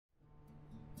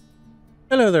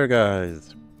Hello there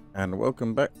guys, and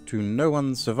welcome back to No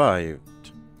One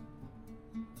Survived.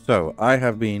 So, I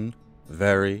have been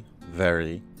very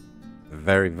busy.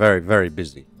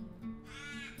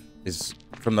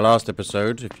 From the last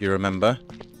episode, if you remember,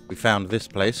 we found this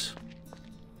place.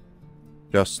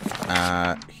 Just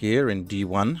here in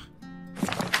D1,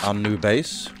 our new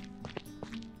base.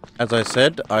 As I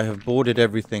said, I have boarded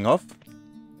everything off.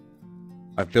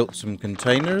 I've built some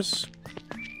containers.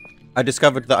 I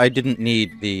discovered that I didn't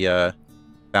need the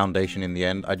foundation in the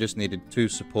end. I just needed two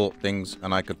support things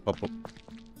and I could pop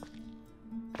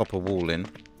a wall in.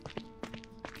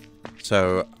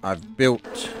 So I've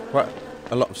built quite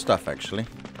a lot of stuff actually.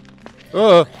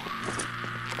 Oh!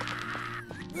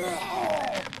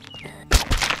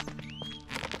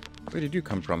 Where did you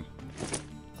come from?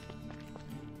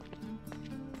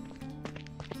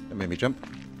 That made me jump.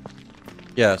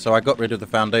 Yeah, so I got rid of the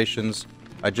foundations.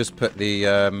 I just put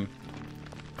the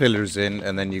pillars in,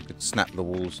 and then you could snap the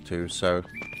walls too, so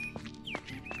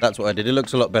that's what I did. It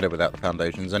looks a lot better without the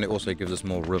foundations, and it also gives us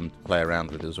more room to play around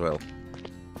with as well.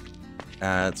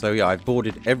 So yeah, I've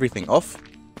boarded everything off.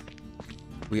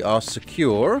 We are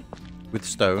secure with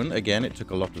stone. Again, it took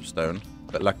a lot of stone,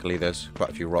 but luckily there's quite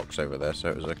a few rocks over there, so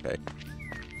it was okay.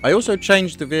 I also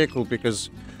changed the vehicle because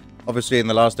obviously in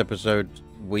the last episode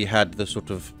we had the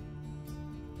sort of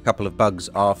couple of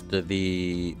bugs after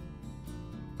the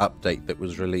update that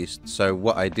was released. So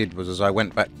what I did was, as I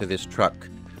went back to this truck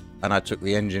and I took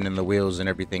the engine and the wheels and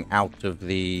everything out of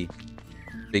the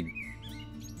big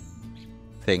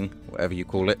thing, whatever you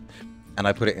call it, and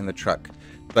I put it in the truck.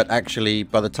 But actually,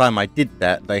 by the time I did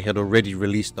that, they had already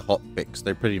released the hotfix.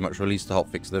 They pretty much released the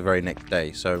hotfix the very next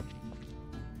day. So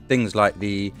things like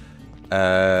the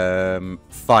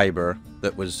fiber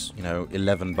that was,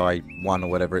 11 by 1 or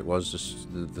whatever it was, just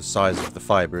the size of the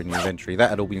fiber in your inventory,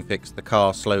 that had all been fixed. The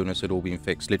car slowness had all been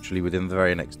fixed literally within the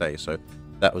very next day. So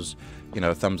that was,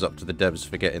 a thumbs up to the devs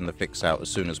for getting the fix out as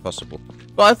soon as possible.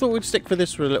 But I thought we'd stick for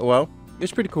this for a little while.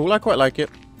 It's pretty cool. I quite like it.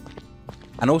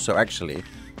 And also, actually,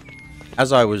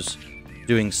 as I was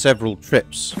doing several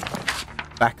trips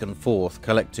back and forth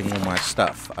collecting all my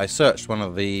stuff, I searched one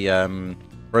of the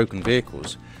broken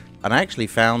vehicles, and I actually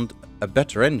found a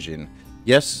better engine.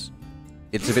 Yes,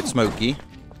 it's a bit smoky.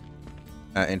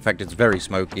 In fact, it's very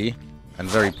smoky and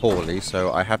very poorly,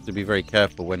 so I have to be very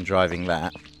careful when driving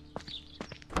that.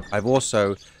 I've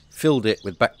also filled it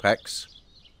with backpacks,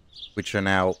 which are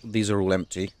now, these are all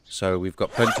empty, so we've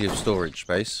got plenty of storage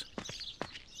space.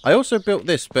 I also built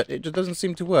this, but it just doesn't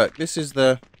seem to work. This is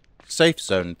the safe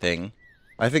zone thing.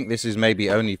 I think this is maybe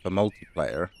only for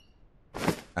multiplayer.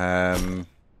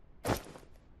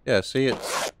 Yeah, see,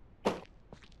 it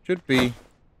should be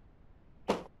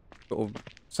sort of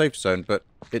safe zone, but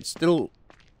it's still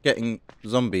getting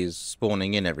zombies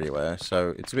spawning in everywhere,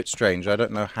 so it's a bit strange. I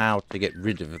don't know how to get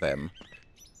rid of them.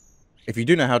 If you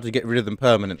do know how to get rid of them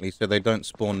permanently so they don't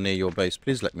spawn near your base,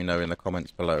 please let me know in the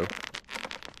comments below.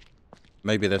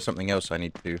 Maybe there's something else I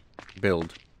need to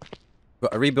build.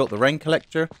 But I rebuilt the rain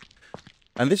collector,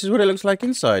 and this is what it looks like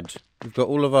inside. We've got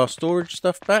all of our storage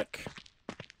stuff back.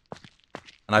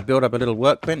 And I built up a little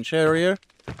workbench area.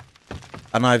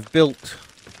 And I've built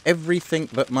everything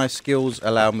that my skills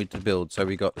allow me to build. So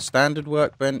we got the standard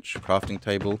workbench, crafting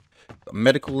table, a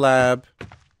medical lab.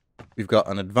 We've got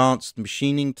an advanced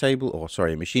machining table,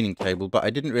 a machining table, but I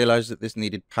didn't realize that this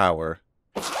needed power.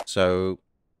 So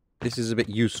this is a bit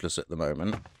useless at the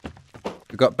moment.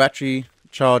 We've got battery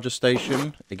charger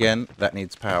station. Again, that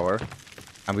needs power.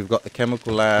 And we've got the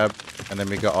chemical lab, and then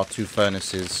we've got our two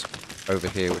furnaces over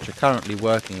here, which are currently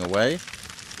working away.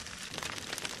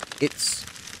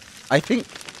 I think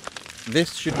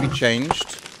this should be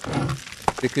changed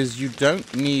because you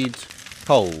don't need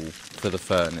coal for the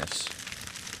furnace.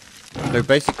 So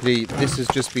basically, this has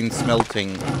just been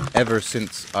smelting ever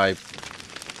since I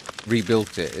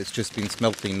rebuilt it. It's just been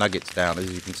smelting nuggets down. As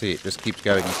you can see, it just keeps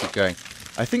going and keeps going.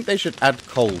 I think they should add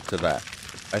coal to that.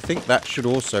 I think that should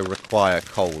also require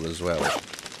coal as well.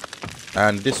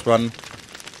 And this one,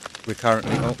 we're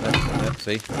currently, let's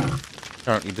see,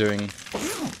 currently doing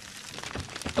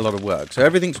a lot of work. So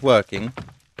everything's working.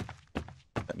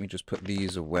 Let me just put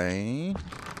these away.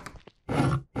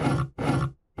 There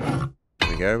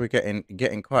we go. We're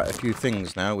getting quite a few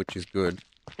things now, which is good.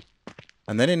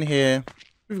 And then in here,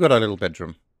 we've got our little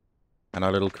bedroom and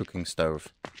our little cooking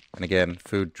stove. And again,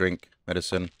 food, drink,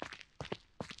 medicine.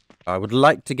 I would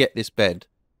like to get this bed,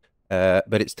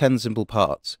 but it's 10 simple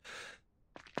parts.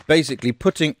 Basically,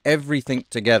 putting everything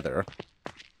together,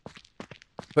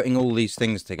 putting all these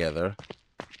things together,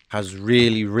 has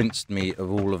really rinsed me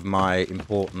of all of my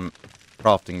important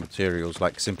crafting materials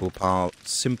like simple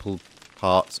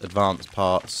parts, advanced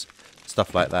parts,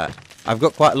 stuff like that. I've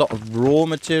got quite a lot of raw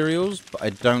materials, but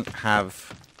I don't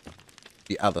have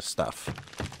the other stuff.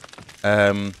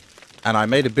 And I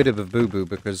made a bit of a boo-boo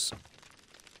because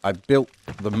I built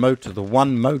the motor, the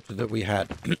one motor that we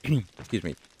had. Excuse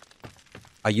me.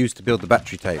 I used to build the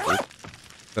battery table,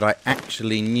 but I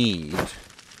actually need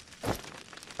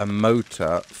a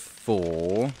motor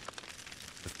for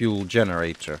the fuel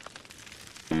generator.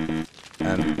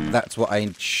 And that's what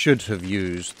I should have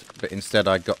used, but instead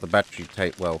I got the battery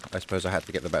table. Well, I suppose I had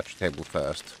to get the battery table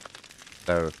first.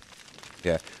 So,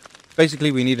 yeah.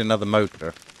 Basically, we need another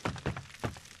motor.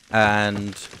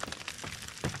 And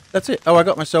that's it. Oh, I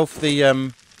got myself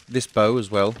the this bow as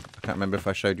well. I can't remember if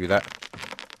I showed you that.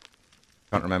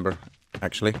 Can't remember,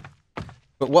 actually.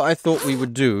 But what I thought we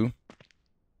would do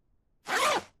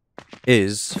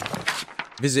is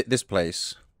visit this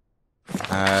place.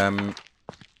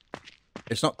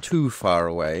 It's not too far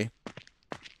away.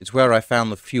 It's where I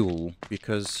found the fuel,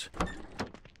 because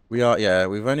we've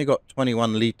only got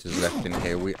 21 litres left in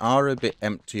here. We are a bit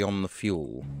empty on the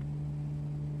fuel.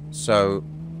 So,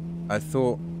 I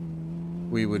thought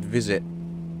we would visit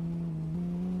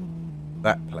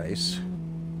that place.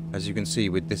 As you can see,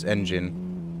 with this engine,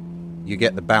 you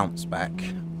get the bounce back.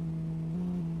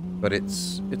 But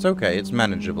it's okay, it's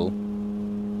manageable.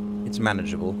 It's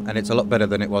manageable, and it's a lot better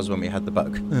than it was when we had the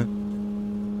bug.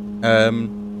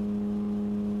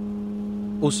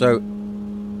 Also,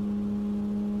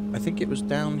 I think it was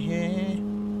down here.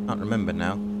 Can't remember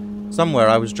now. Somewhere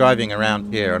I was driving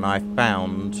around here and I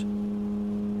found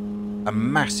a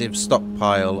massive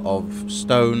stockpile of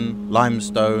stone,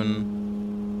 limestone.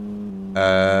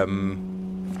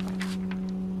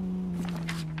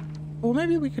 Or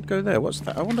maybe we could go there. What's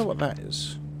that? I wonder what that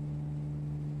is.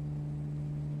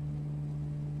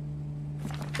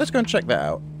 Let's go and check that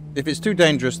out. If it's too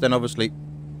dangerous, then obviously...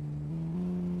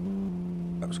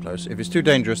 That was close. If it's too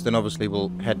dangerous, then obviously we'll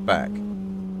head back.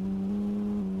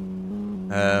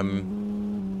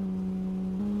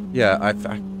 Yeah, I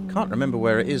can't remember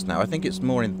where it is now. I think it's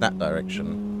more in that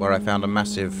direction, where I found a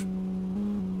massive...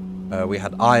 we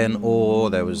had iron ore,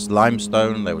 there was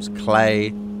limestone, there was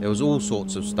clay, there was all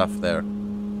sorts of stuff there.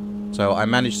 So I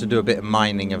managed to do a bit of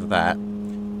mining of that.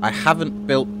 I haven't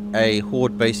built a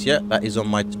horde base yet. That is on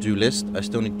my to-do list. I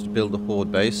still need to build a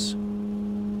horde base,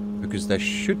 because there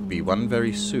should be one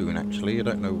very soon, actually. I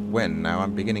don't know when now.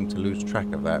 I'm beginning to lose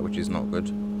track of that, which is not good.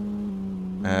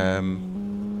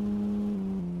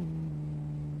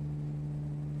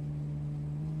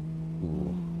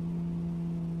 Ooh.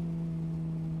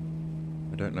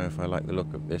 I don't know if I like the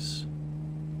look of this.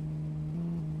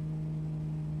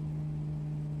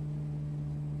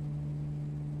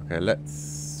 Okay, let's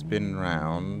spin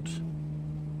round.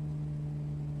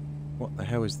 What the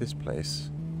hell is this place?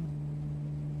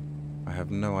 I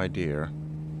have no idea.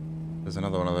 There's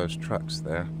another one of those trucks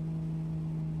there.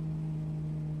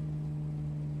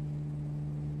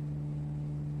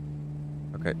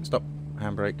 Okay, stop.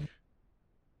 Handbrake.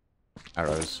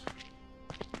 Arrows.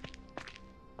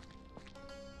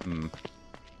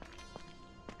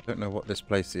 Don't know what this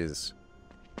place is.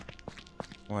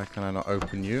 Why can I not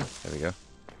open you? There we go.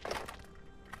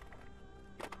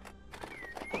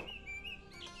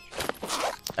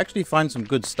 Actually find some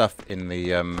good stuff in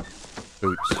the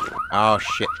boots. Oh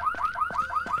shit.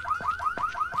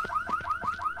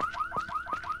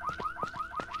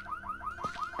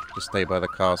 Just stay by the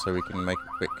car so we can make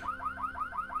a quick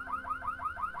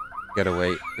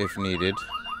getaway if needed.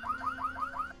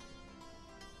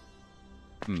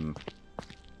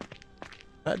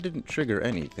 That didn't trigger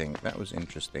anything. That was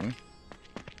interesting.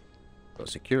 Got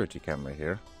a security camera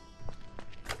here.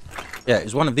 Yeah,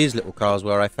 it's one of these little cars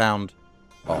where I found...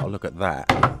 Oh, look at that.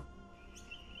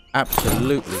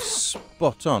 Absolutely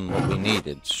spot on what we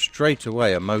needed. Straight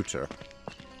away a motor.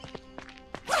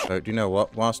 So, do you know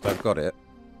what? Whilst I've got it...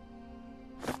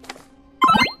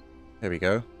 There we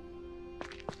go.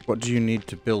 What do you need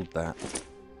to build that?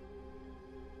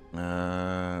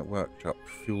 Workshop,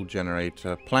 fuel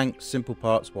generator, plank, simple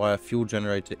parts, wire, fuel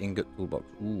generator, ingot, toolbox.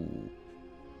 Ooh.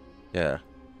 Yeah.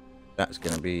 That's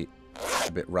going to be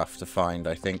a bit rough to find,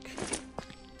 I think.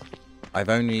 I've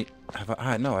only...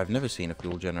 no, I've never seen a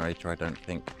fuel generator, I don't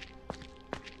think.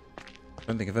 I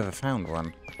don't think I've ever found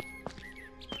one.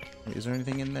 Is there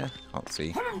anything in there? Can't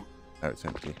see. Oh, it's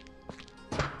empty.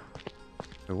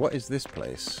 So what is this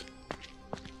place?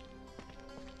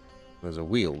 There's a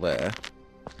wheel there.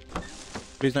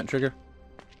 Please don't trigger.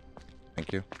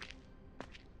 Thank you.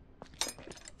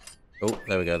 Oh,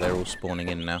 there we go. They're all spawning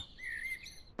in now.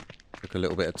 Took a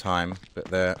little bit of time, but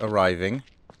they're arriving.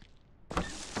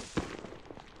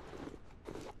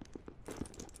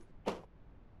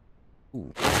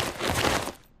 Ooh.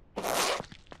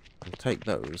 We'll take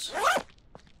those.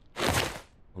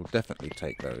 We'll definitely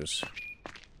take those.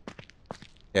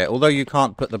 Yeah, although you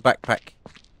can't put the backpack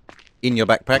in your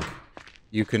backpack,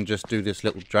 you can just do this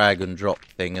little drag and drop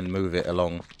thing and move it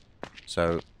along.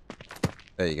 So,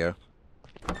 there you go.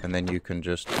 And then you can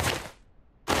just...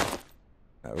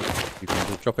 No, you can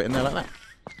just drop it in there like that.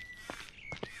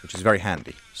 Which is very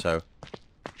handy. So,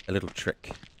 a little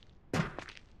trick.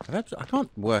 I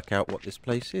can't work out what this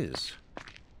place is.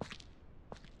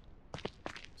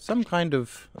 Some kind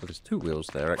of... Oh, there's two wheels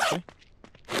there, actually.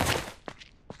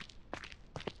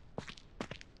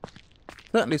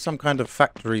 Certainly some kind of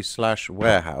factory slash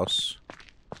warehouse.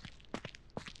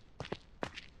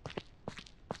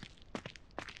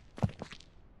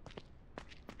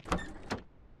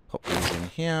 Pop these in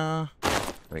here.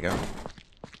 There we go.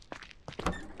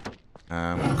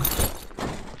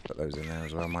 Put those in there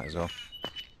as well, might as well.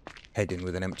 Head in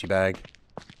with an empty bag.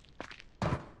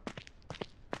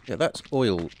 Yeah, that's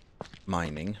oil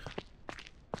mining.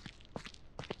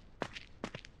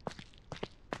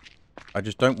 I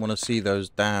just don't want to see those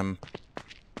damn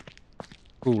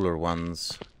cooler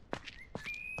ones.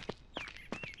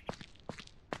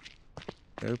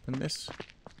 Open this?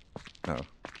 No.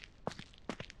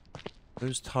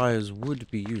 Those tires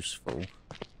would be useful.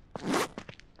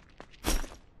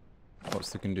 What's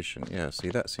the condition? Yeah, see,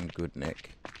 that's in good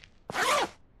nick.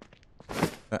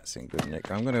 That's in good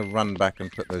nick. I'm going to run back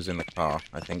and put those in the car,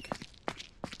 I think.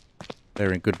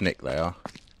 They're in good nick, they are.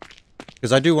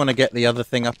 Because I do want to get the other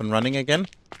thing up and running again.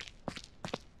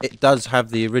 It does have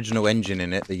the original engine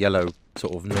in it, the yellow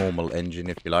sort of normal engine,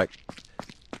 if you like.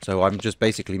 So I'm just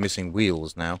basically missing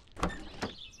wheels now.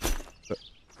 But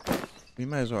we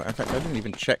may as well... In fact, I didn't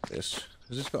even check this.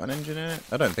 Has this got an engine in it?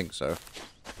 I don't think so.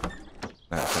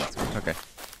 No, it's not. Okay,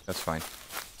 that's fine.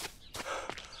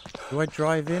 Do I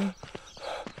drive in?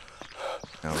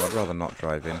 No, I'd rather not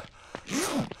drive in.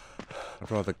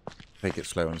 I'd rather take it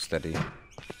slow and steady.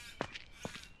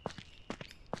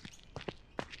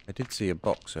 I did see a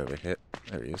box over here.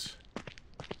 There he is.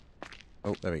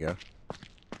 Oh, there we go.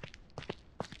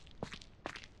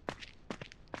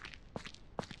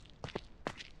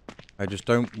 I just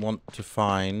don't want to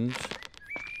find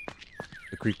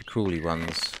the creepy crawly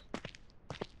ones.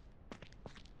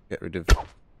 Get rid of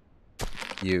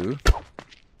you.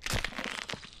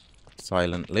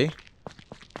 Silently.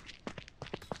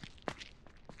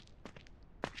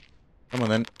 Come on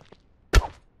then.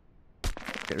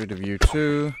 Get rid of you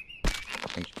too.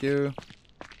 Thank you.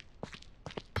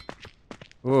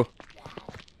 Oh.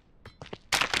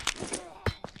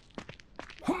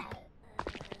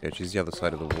 Yeah, she's the other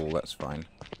side of the wall, that's fine.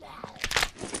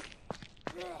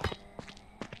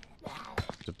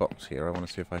 There's a box here, I want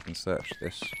to see if I can search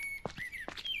this.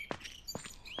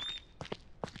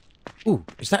 Ooh,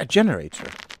 is that a generator?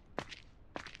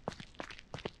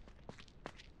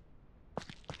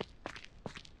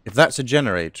 If that's a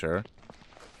generator...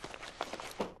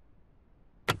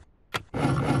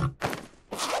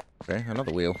 Okay,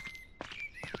 another wheel.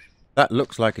 That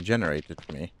looks like a generator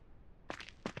to me.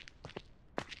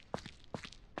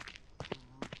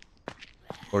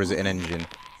 Or is it an engine?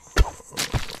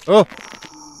 Oh!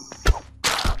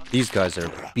 These guys are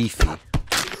beefy.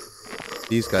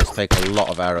 These guys take a lot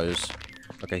of arrows.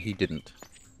 Okay, he didn't.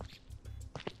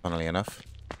 Funnily enough.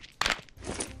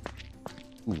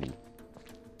 Ooh.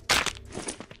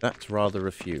 That's rather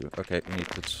a few. Okay, we need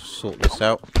to sort this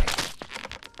out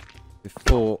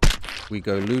before we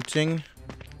go looting.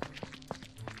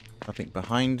 Nothing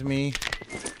behind me.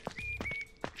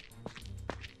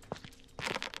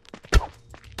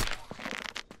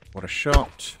 What a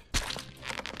shot.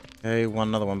 Okay,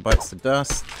 another one bites the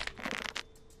dust.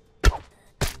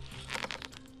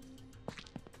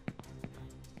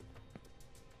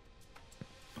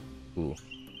 Ooh.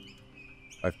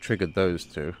 I've triggered those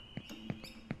two.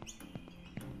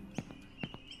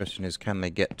 Question is, can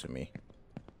they get to me?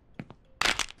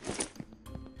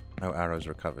 No arrows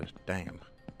recovered. Damn.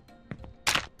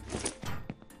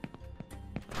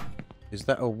 Is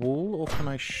that a wall, or can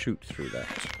I shoot through that?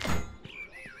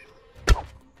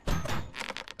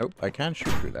 Oh, I can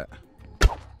shoot through that.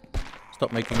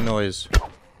 Stop making noise.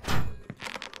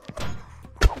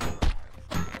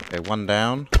 Okay, one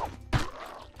down.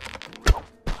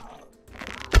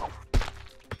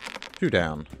 Two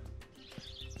down.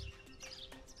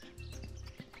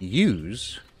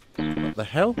 Use? What the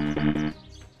hell?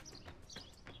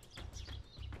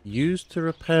 Used to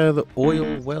repair the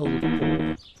oil well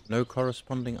core. No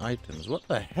corresponding items. What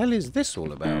the hell is this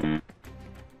all about?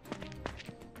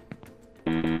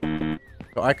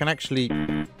 So I can actually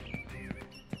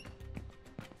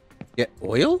get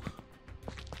oil?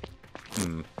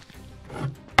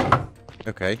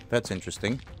 Okay, that's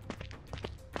interesting.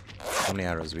 How many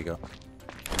arrows we got?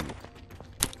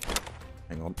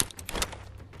 Hang on.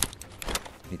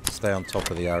 Need to stay on top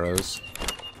of the arrows.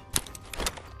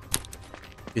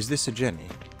 Is this a Jenny?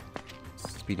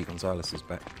 Speedy Gonzales is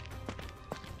back.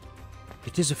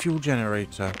 It is a fuel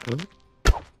generator.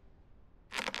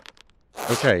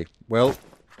 Okay, well,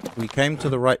 we came to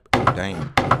the right... Oh,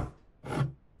 dang.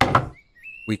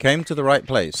 We came to the right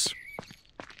place.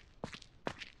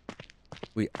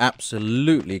 We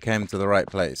absolutely came to the right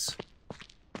place.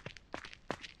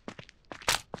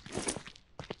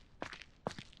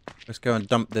 Let's go and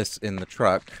dump this in the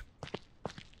truck.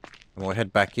 And we'll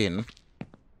head back in.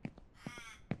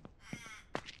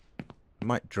 I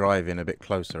might drive in a bit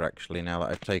closer, actually, now that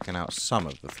I've taken out some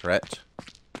of the threat.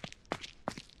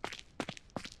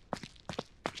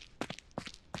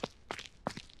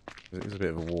 It is a bit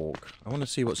of a walk. I want to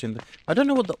see what's in the... I don't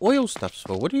know what the oil stuff's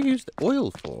for. What do you use the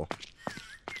oil for?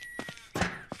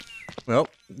 Well,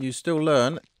 you still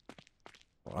learn.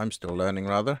 Well, I'm still learning,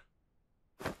 rather.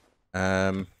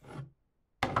 Now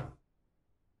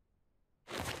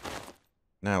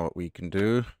what we can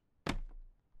do...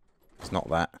 It's not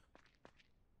that.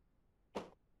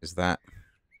 Is that.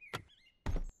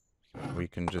 We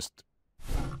can just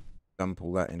dump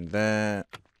all that in there.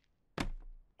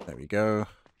 There we go.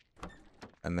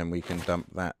 And then we can dump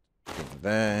that in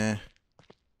there.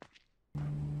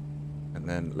 And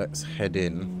then let's head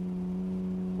in.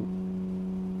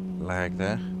 Ooh, lag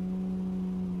there.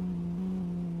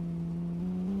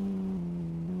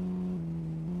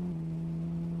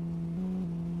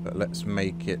 But let's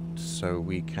make it so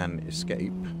we can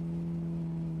escape.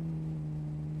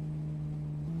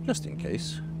 Just in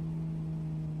case.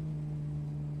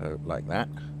 So, like that.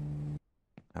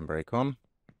 Handbrake on.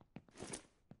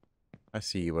 I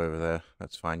see you over there.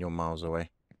 That's fine. You're miles away.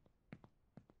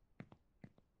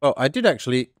 Oh, I did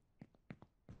actually...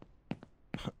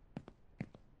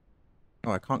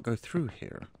 Oh, I can't go through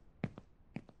here.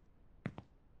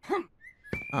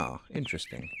 Ah,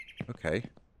 interesting. Okay.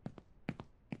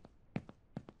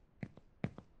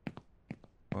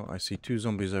 Well, I see two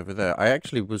zombies over there. I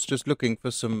actually was just looking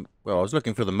for some... Well, I was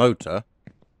looking for the motor.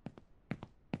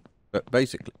 But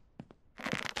basically...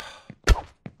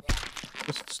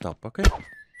 Just stop, okay?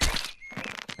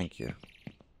 Thank you.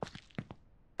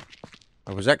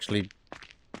 I was actually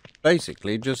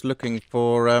basically just looking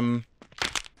for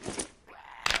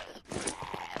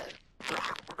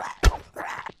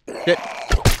shit.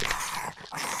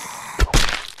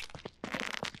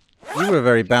 You were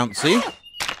very bouncy.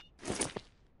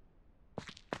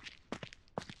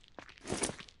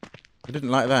 I didn't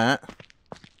like that.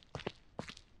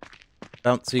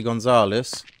 Bouncy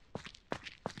Gonzales.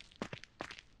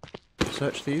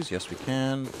 Search these? Yes, we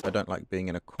can. I don't like being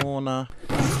in a corner.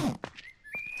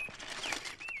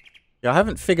 Yeah, I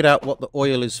haven't figured out what the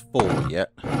oil is for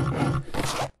yet.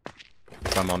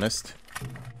 If I'm honest.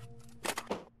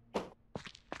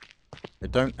 I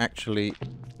don't actually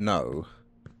know.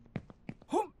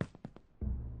 Can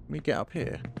we get up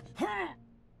here?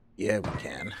 Yeah, we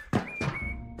can.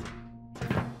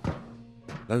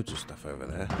 Loads of stuff over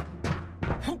there.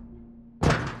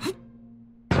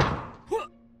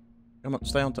 Come on,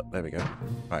 stay on top. There we go.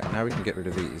 Right, now we can get rid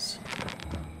of these.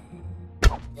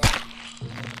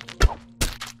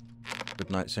 Good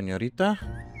night, señorita.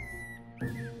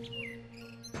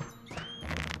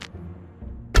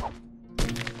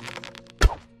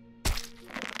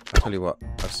 I tell you what,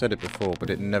 I've said it before, but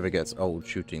it never gets old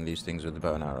shooting these things with the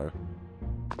bow and arrow.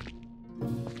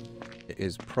 It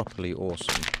is properly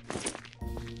awesome.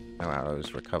 No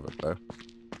arrows recovered, though.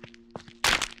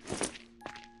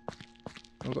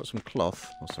 I've got some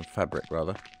cloth, or some fabric,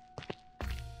 rather.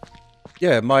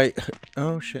 Yeah, my...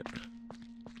 Oh, shit.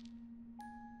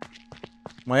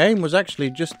 My aim was actually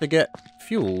just to get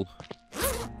fuel.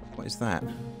 What is that?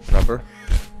 Rubber.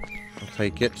 I'll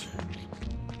take it.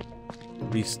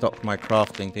 Restock my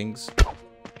crafting things.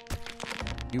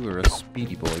 You were a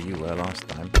speedy boy, you were last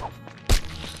time.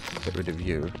 Get rid of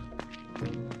you.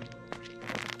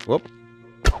 Whoop.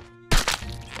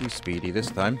 Too speedy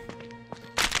this time.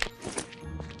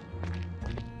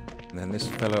 And then this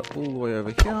fella all the way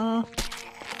over here. Oh,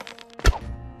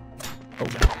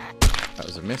 that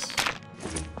was a miss.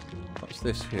 What's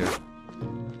this here?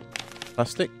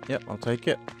 Plastic? Yep, I'll take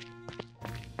it.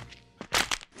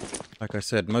 Like I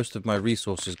said, most of my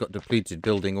resources got depleted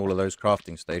building all of those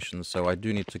crafting stations, so I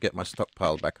do need to get my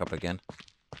stockpile back up again.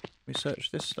 Can we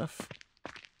search this stuff?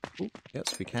 Ooh,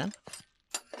 yes, we can.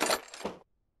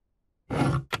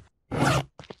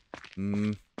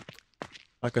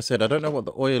 Like I said, I don't know what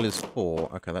the oil is for.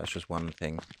 Okay, that's just one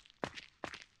thing.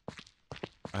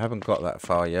 I haven't got that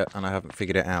far yet, and I haven't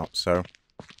figured it out, so...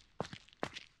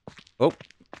 Oh!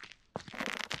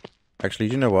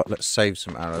 Actually, you know what? Let's save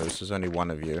some arrows. There's only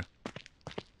one of you.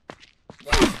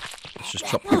 Let's just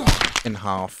chop you in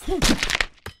half.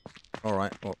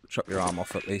 Alright, well, chop your arm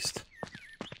off at least.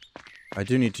 I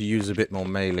do need to use a bit more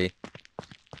melee.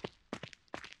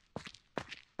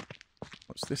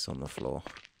 What's this on the floor?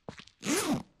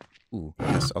 Ooh,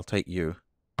 yes, I'll take you.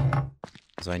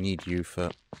 Because I need you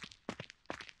for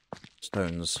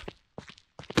stones.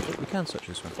 Oh, we can search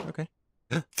this one. Okay.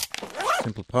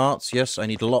 Simple parts. Yes, I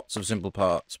need lots of simple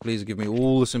parts. Please give me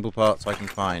all the simple parts I can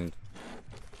find.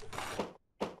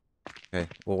 Okay,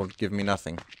 or give me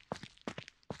nothing.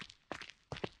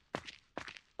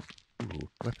 Ooh,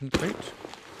 weapon crate?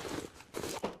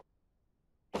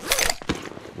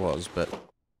 It was, but...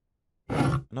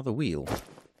 Another wheel.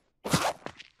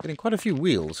 Getting quite a few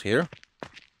wheels here.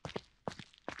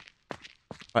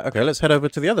 Right, okay, let's head over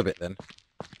to the other bit then.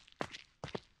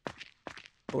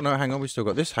 Oh no, hang on, we still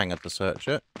got this hanger to search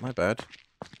it. My bad.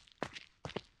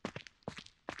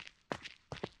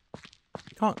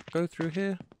 You can't go through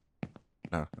here?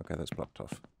 No, okay, that's blocked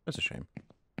off. That's a shame.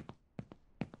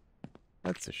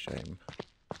 That's a shame.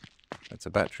 That's a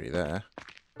battery there.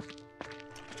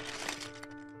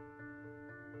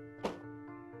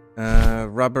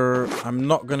 Rubber. I'm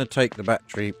not going to take the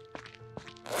battery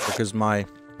because my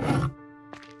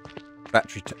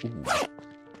battery... Ooh.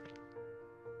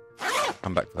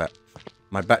 Come back to that.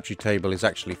 My battery table is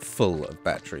actually full of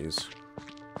batteries.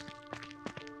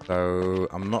 So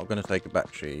I'm not going to take a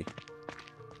battery.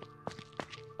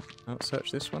 I'll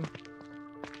search this one.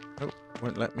 Oh,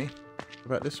 won't let me. What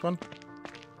about this one?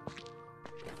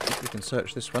 We can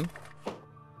search this one.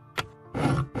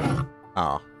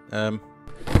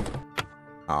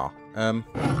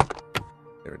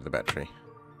 Get rid of the battery.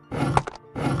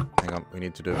 Hang on, we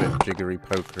need to do a bit of jiggery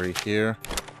pokery here.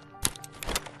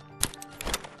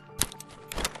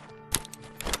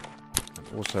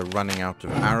 I'm also running out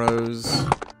of arrows,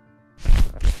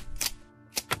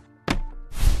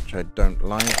 which I don't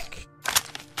like.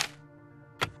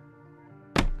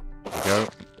 There we go.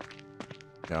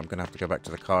 Yeah, I'm gonna have to go back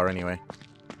to the car anyway.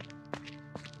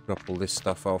 Drop all this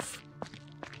stuff off.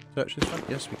 Search this one?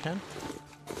 Yes, we can.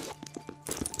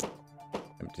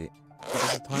 Empty. What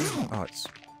is the time? Oh, it's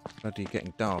bloody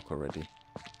getting dark already.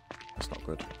 That's not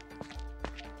good.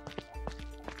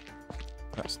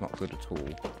 That's not good at all.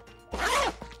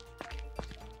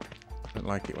 Don't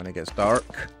like it when it gets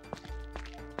dark.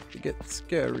 It gets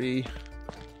scary.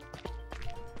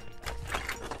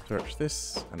 Search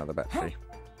this. Another battery.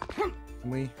 Can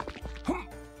we?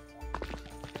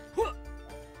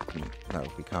 No,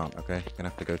 we can't. Okay, gonna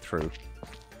have to go through.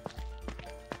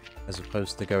 As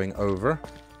opposed to going over.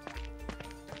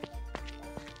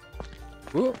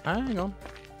 Ooh, hang on.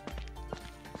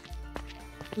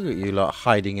 Look at you lot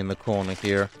hiding in the corner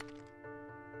here.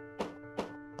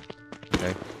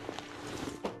 Okay.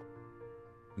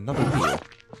 Another wheel.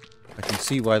 I can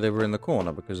see why they were in the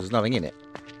corner, because there's nothing in it.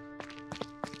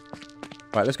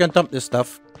 Right, let's go and dump this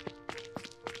stuff.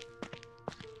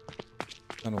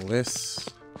 Done all this.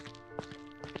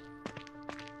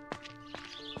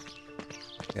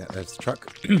 Yeah, there's the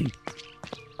truck.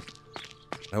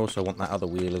 I also want that other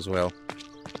wheel as well.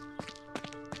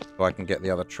 So I can get the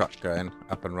other truck going,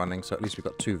 up and running. So at least we've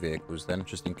got two vehicles then,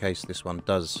 just in case this one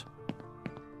does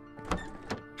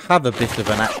have a bit of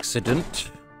an accident.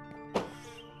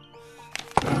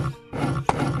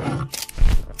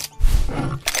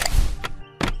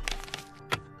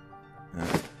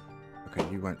 Okay,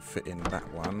 you won't fit in that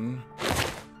one.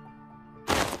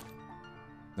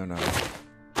 No, no.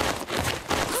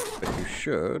 But you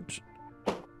should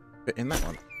fit in that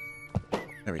one.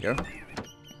 There we go.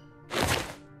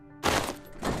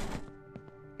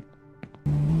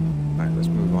 Right, let's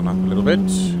move on up a little bit.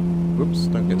 Whoops,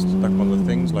 don't get stuck on the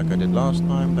things like I did last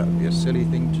time. That would be a silly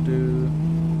thing to do.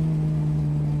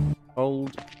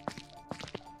 Hold.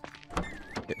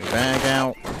 Get the bag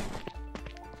out.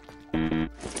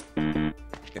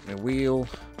 Get my wheel.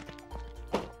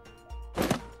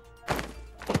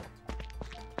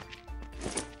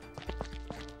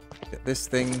 Get this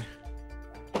thing.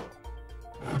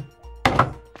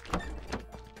 Put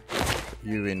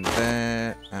you in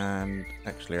there. And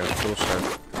actually, I should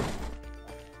also...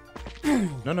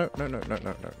 No. Didn't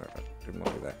want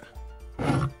to do that.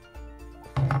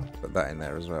 Put that in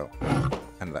there as well.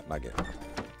 And that nugget.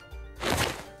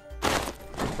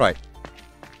 Right.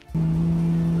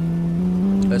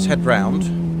 Let's head round.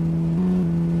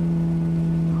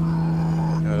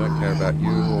 I don't care about you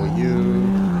or you.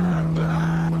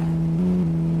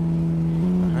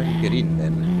 How do you get in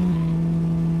then?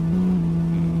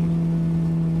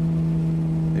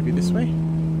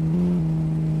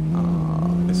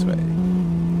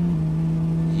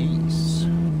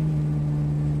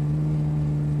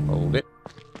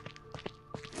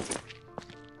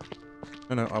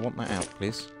 No, I want that out,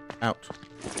 please. Out.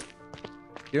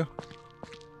 You.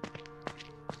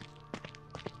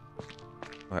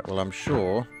 Right, well, I'm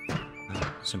sure.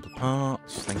 Simple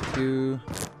parts, thank you.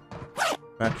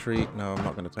 Battery, no, I'm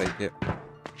not going to take it.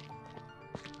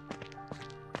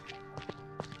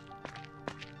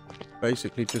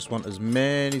 Basically, just want as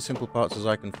many simple parts as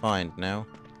I can find now.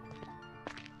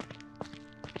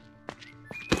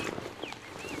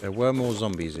 There were more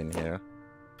zombies in here.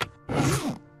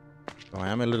 So I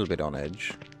am a little bit on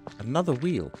edge. Another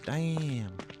wheel,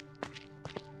 damn.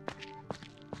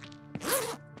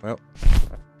 Well,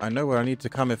 I know where I need to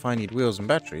come if I need wheels and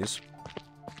batteries.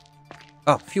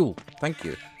 Ah, fuel. Thank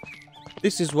you.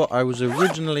 This is what I was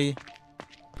originally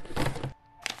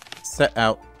set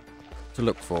out to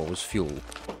look for, was fuel.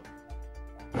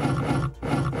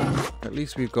 At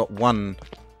least we've got one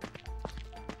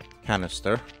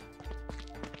canister.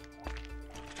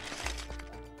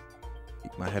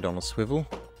 Keep my head on a swivel.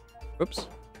 Whoops.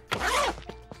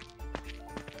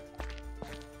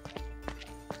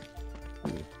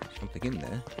 Ooh, something in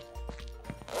there.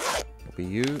 Will be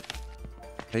you.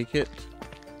 Take it.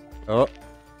 Oh.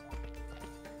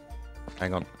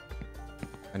 Hang on.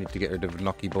 I need to get rid of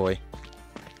Knocky Boy.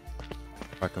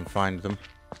 If I can find them.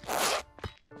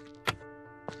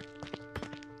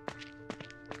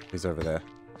 He's over there.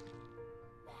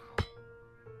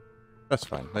 That's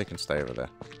fine. They can stay over there.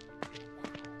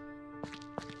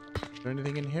 Is there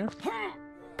anything in here?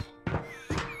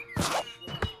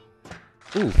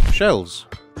 Ooh, shells.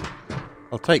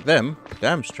 I'll take them.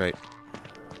 Damn straight.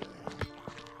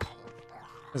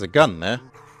 There's a gun there.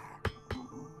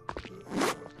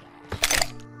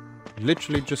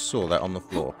 Literally just saw that on the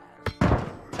floor.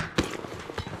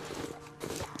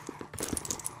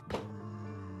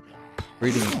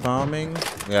 Breeding and farming.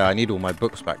 Yeah, I need all my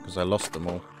books back because I lost them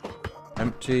all.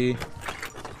 Empty.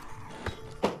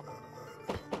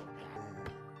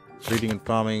 Breeding and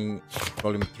farming.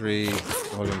 Volume 3.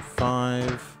 Volume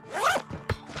 5.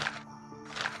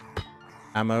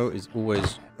 Ammo is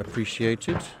always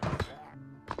appreciated.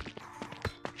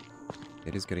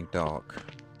 It is getting dark.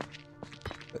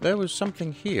 But there was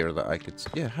something here that I could...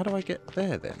 Yeah, how do I get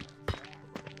there then?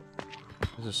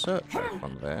 There's a search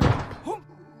icon there.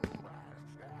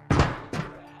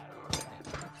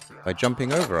 By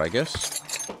jumping over, I guess.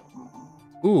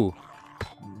 Ooh.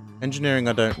 Engineering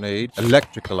I don't need.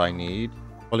 Electrical I need.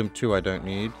 Volume 2 I don't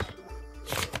need.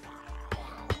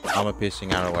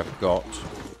 Armor-piercing arrow I've got.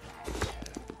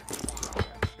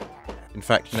 In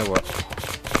fact, you know what?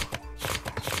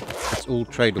 It's all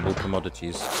tradable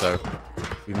commodities, so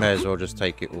we may as well just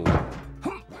take it all.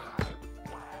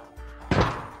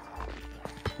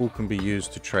 All can be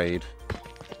used to trade.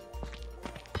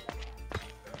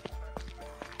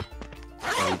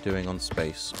 What are we doing on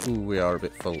space? Ooh, we are a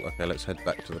bit full. Okay, let's head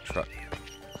back to the truck.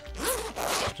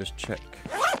 Just check.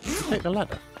 Take the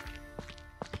ladder.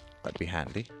 That'd be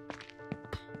handy.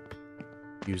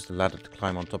 Use the ladder to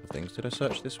climb on top of things. Did I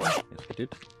search this one? Yes, I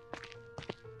did.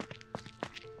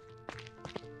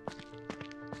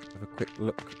 Have a quick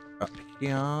look up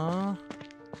here.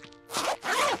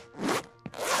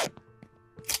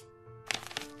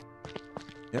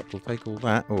 Yep, we'll take all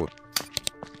that. Oh,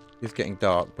 it's getting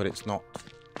dark, but it's not.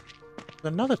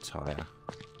 There's another tyre.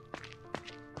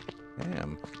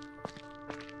 Damn.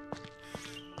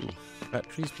 Ooh,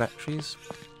 batteries, batteries.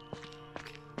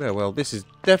 Yeah, well, this is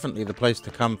definitely the place to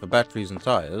come for batteries and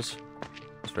tyres.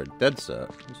 It's for a dead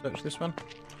cert. Can you search this one?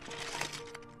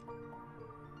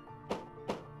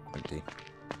 Empty.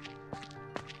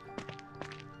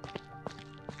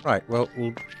 Right, well,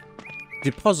 we'll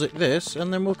deposit this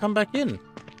and then we'll come back in.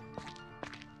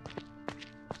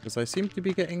 Because I seem to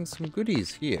be getting some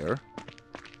goodies here.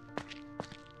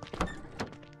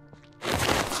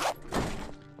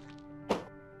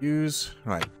 Use...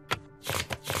 Right.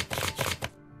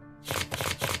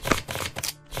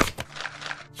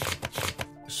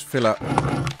 Just fill up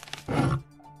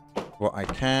what I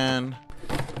can.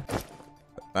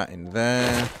 Put that in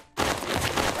there.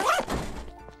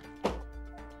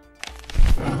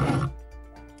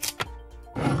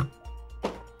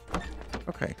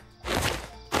 Okay.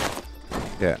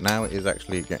 Yeah, now it is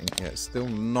actually getting... Yeah, it's still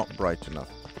not bright enough.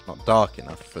 Not dark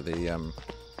enough for the...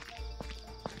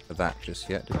 for that just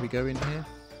yet. Did we go in here?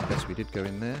 Yes, we did go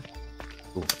in there.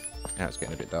 Ooh, now it's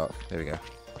getting a bit dark. There we go.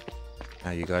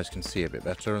 Now you guys can see a bit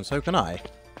better, and so can I.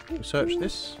 Search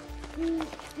this.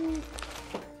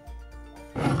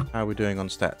 How are we doing on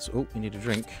stats? Oh, we need a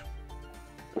drink.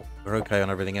 We're okay on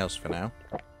everything else for now.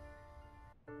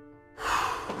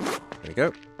 There we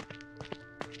go.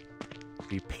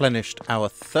 Replenished our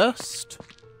thirst.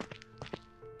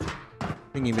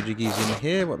 Thingy-majiggies in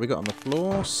here. What we got on the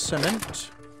floor? Cement.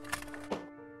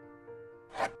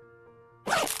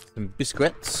 Some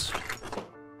biscuits.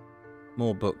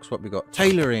 More books. What we got?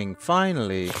 Tailoring.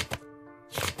 Finally.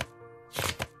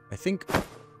 I think...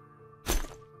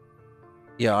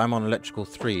 Yeah, I'm on electrical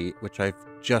 3, which I've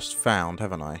just found,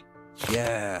 haven't I?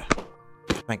 Yeah.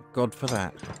 Thank God for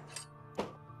that.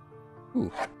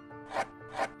 Ooh.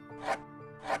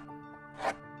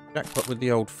 Jackpot with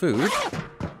the old food.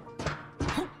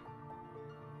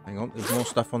 Hang on, there's more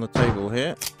stuff on the table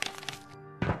here.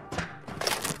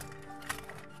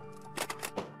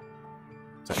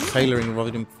 So tailoring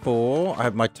volume 4. I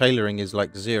have my tailoring is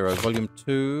like 0. Volume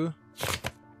 2.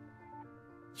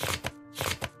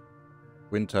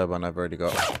 Wind turbine I've already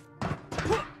got.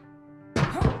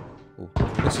 Ooh,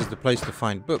 this is the place to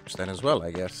find books then as well,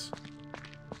 I guess.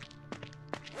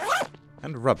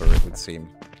 And rubber, it would seem.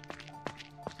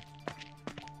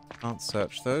 Can't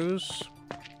search those.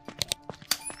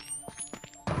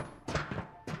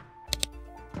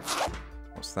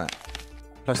 What's that?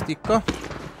 Plastico?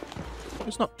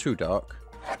 It's not too dark.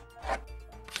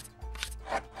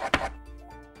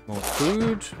 More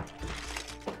food.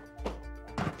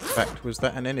 In fact, was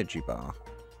that an energy bar?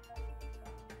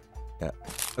 Yeah,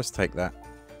 let's take that.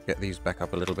 Get these back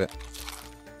up a little bit.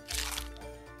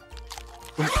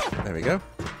 There we go.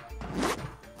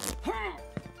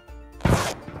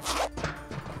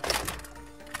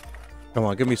 Come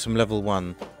on, give me some level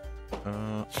 1.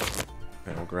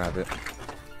 Okay, I'll grab it.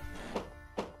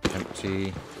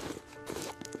 Empty.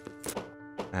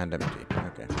 And empty.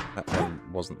 Okay, that one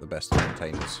wasn't the best of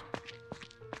containers.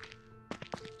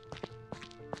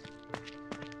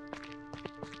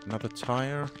 Another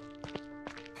tire.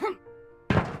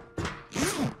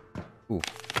 Ooh.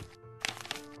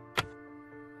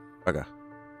 Bugger.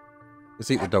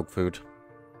 Let's eat the dog food.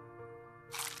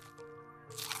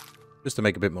 Just to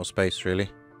make a bit more space, really.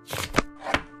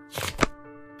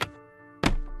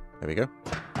 There we go.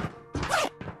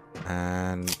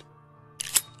 And...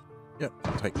 Yep,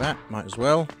 I'll take that. Might as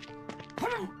well.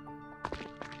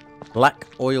 Black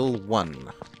oil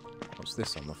 1. What's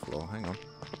this on the floor? Hang on.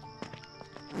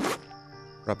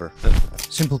 Rubber.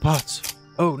 Simple parts.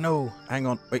 Oh, no. Hang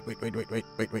on. Wait.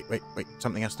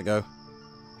 Something has to go.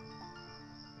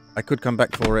 I could come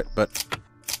back for it, but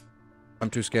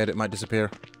I'm too scared it might disappear.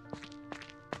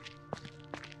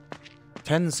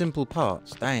 10 simple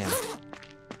parts. Damn.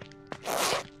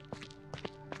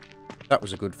 That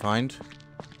was a good find.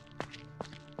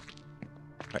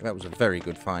 In fact, that was a very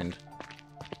good find.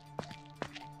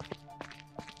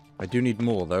 I do need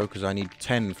more, though, because I need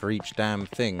 10 for each damn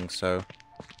thing, so...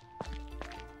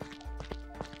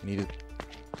 Needed.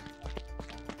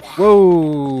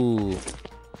 Whoa!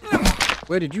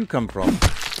 Where did you come from?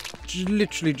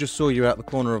 Literally just saw you out the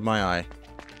corner of my eye.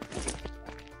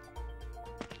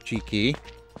 Cheeky.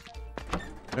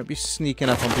 Don't be sneaking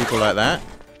up on people like that.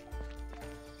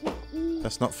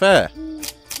 That's not fair.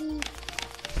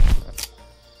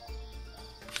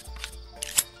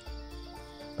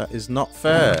 That is not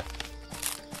fair,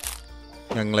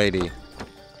 young lady.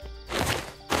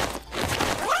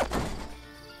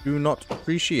 Do not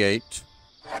appreciate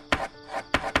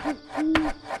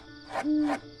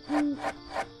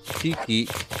cheeky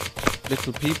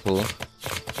little people.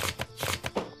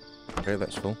 Okay,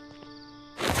 that's full.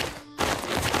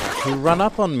 Who run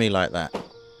up on me like that.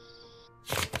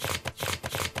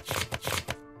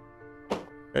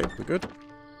 Okay, we're good.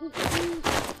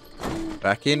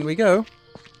 Back in we go.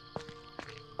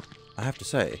 I have to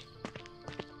say,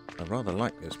 I rather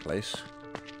like this place.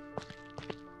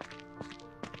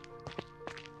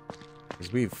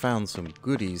 Because we've found some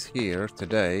goodies here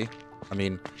today. I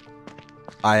mean,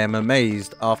 I am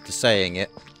amazed after saying it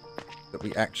that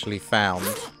we actually found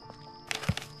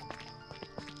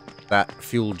that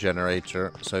fuel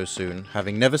generator so soon,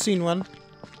 having never seen one.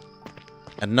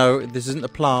 And no, this isn't a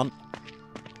plant.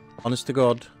 Honest to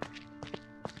God.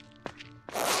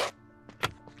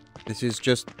 This is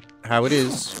just how it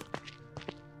is.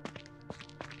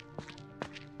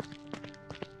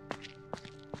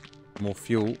 More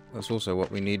fuel. That's also what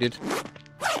we needed.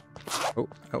 Oh,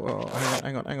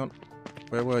 hang on.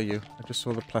 Where were you? I just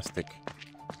saw the plastic.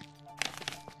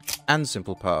 And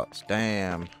simple parts.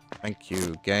 Damn. Thank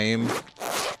you, game.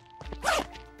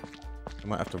 I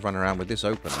might have to run around with this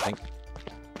open, I think.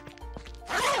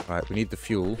 Right, we need the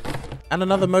fuel. And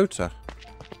another motor.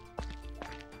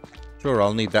 Sure,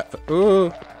 I'll need that for...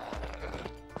 Oh!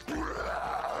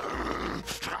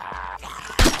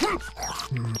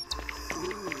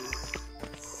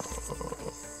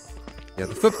 Yeah,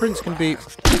 the footprints can be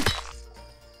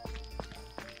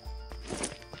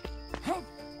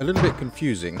a little bit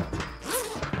confusing.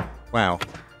 Wow.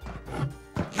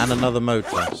 And another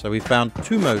motor. So we found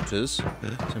 2 motors.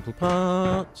 Simple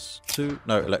parts. 2...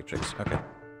 No, electrics. Okay.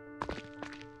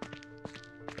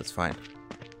 That's fine.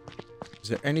 Is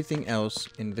there anything else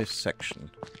in this section?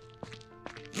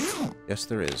 Yes,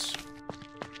 there is.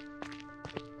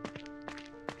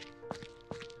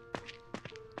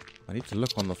 I need to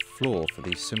look on the floor for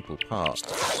these simple parts.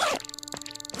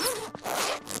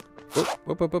 Whoop,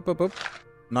 whoop, whoop, whoop, whoop, whoop.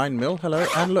 9 mil, hello.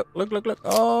 And look, look, look, look.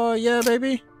 Oh, yeah,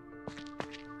 baby.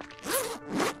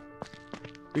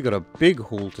 We got a big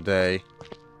haul today.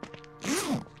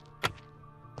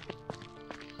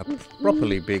 A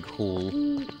properly big haul.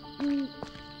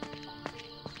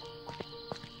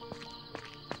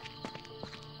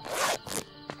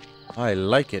 I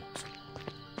like it.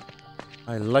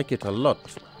 I like it a lot.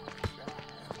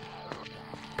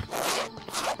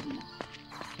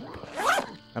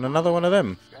 And another one of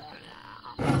them.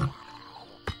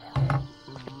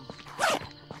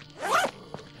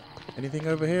 Anything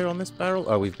over here on this barrel?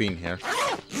 Oh, we've been here.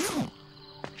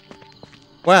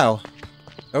 Wow.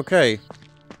 Okay.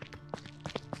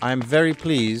 I'm very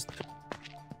pleased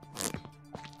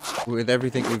with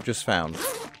everything we've just found.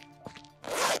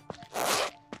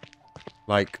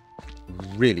 Like,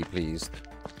 really pleased.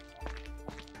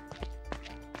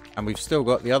 And we've still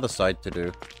got the other side to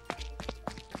do.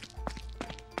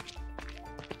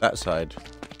 That side.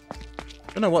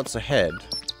 Don't know what's ahead.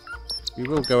 We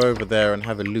will go over there and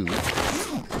have a look.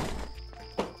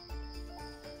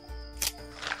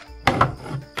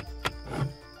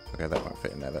 Okay, that won't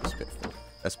fit in there. That's a bit full.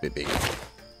 That's a bit big.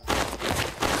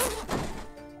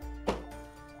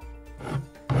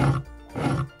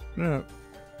 No.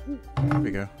 There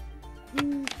we go.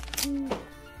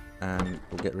 And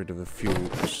we'll get rid of the fuel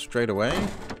straight away.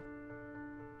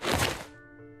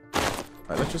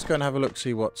 Right, let's just go and have a look,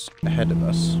 see what's ahead of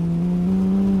us.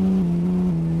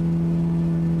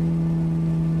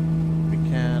 We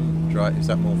can drive. Is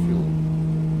that more fuel?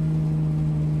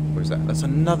 Or is that? That's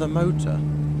another motor.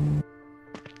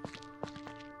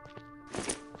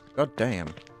 God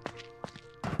damn.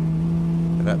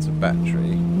 Okay, that's a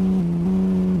battery.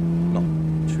 Not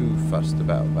too fussed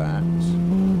about that.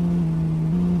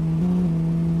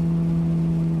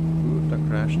 Ooh, don't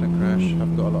crash, don't crash.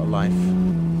 I've got a lot of life.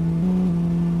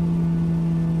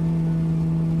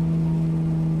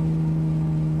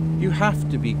 You have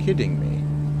to be kidding me.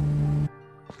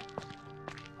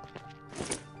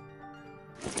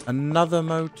 Another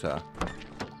motor.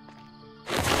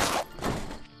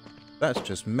 That's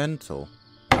just mental.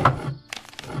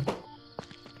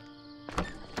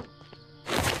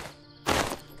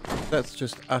 That's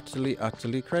just utterly,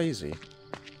 utterly crazy.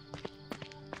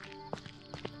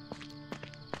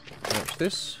 Watch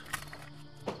this.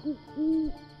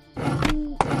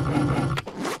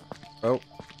 Oh.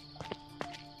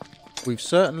 We've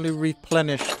certainly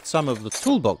replenished some of the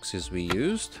toolboxes we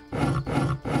used.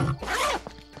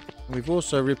 We've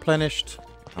also replenished...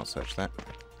 I'll search that.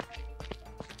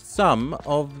 Some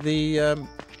of the...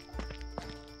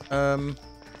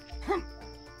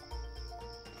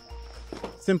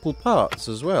 simple parts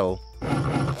as well.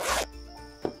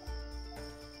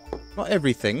 Not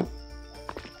everything,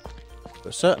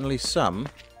 but certainly some.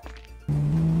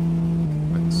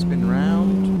 Let's spin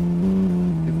round.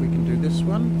 If we can do this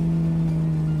one.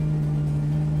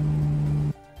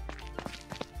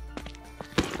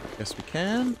 Yes, we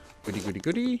can. Goody, goody,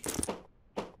 goody.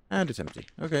 And it's empty.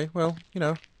 Okay, well, you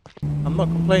know, I'm not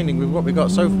complaining with what we got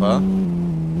so far.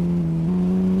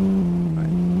 Right.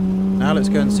 Now let's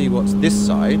go and see what's this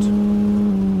side.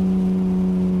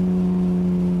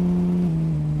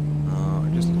 I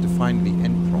just need to find the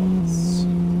entrance.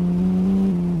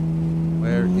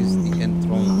 Where is the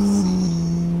entrance?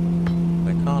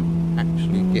 I can't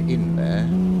actually get in there.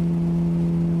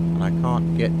 And I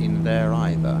can't get in there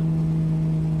either.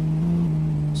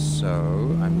 So,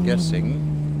 I'm guessing...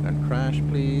 Don't crash,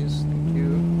 please. Thank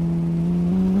you.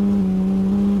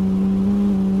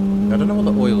 I don't know what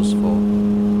the oil's for.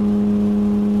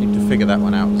 Need to figure that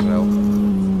one out as well.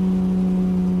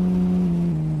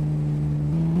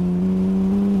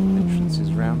 Entrance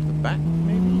is round the back,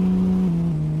 maybe?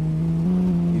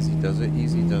 Easy does it,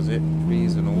 easy does it.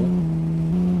 Trees and all.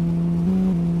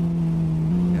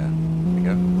 Yeah, there we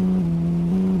go.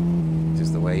 This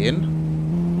is the way in.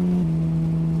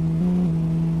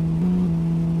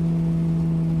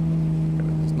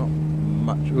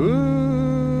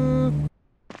 Ooh.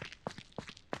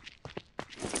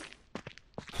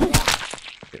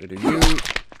 Get rid of you.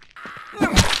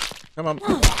 Come on.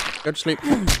 Go to sleep.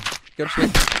 Go to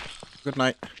sleep. Good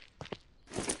night.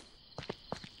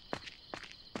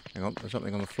 Hang on, there's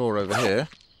something on the floor over here.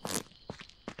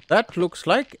 That looks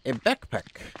like a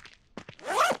backpack.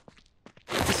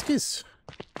 This is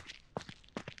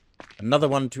another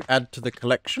one to add to the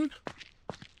collection.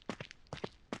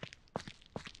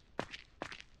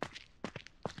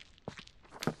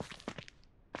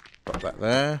 Got that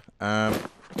there. I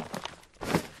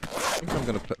think I'm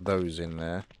going to put those in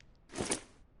there.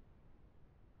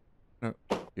 No,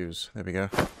 use. There we go.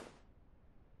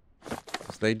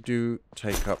 Because they do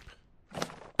take up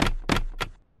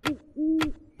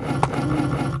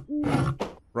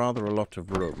rather a lot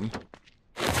of room.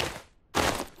 There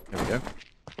we go.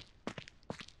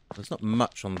 There's not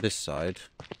much on this side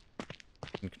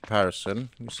in comparison.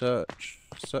 We search.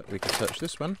 We can search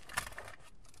this one.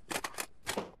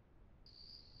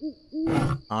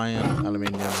 Iron,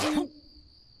 aluminium,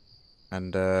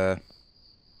 and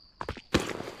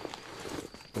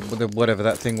whatever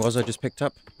that thing was I just picked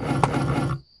up.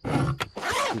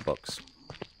 Toolbox.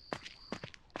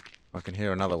 I can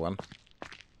hear another one.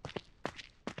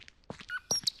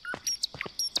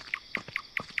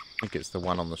 I think it's the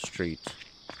one on the street.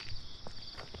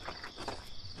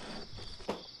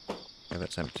 Yeah,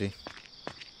 that's empty.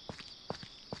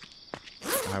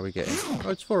 How are we getting? Oh,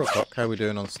 it's 4 o'clock. How are we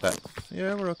doing on stats?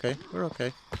 Yeah, we're okay. We're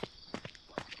okay.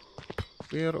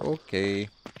 We're okay.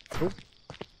 Oh.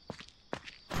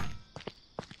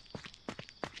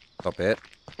 Stop it.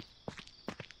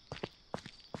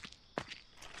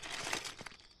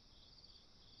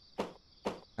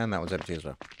 And that was empty as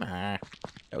well. Ah,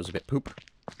 that was a bit poop.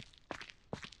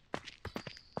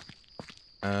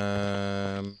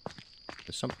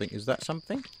 There's something. Is that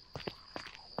something?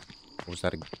 Or was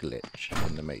that a glitch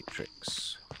in the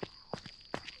Matrix?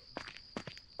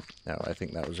 No, I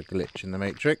think that was a glitch in the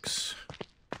Matrix.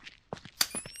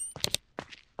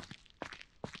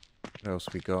 What else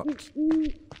we got?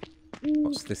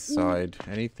 What's this side?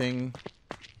 Anything?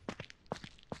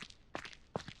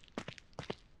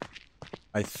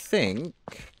 I think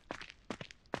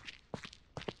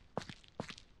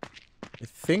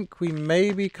we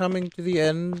may be coming to the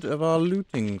end of our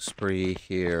looting spree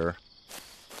here.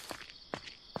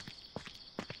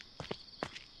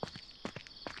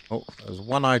 Oh, there's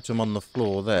one item on the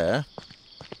floor there,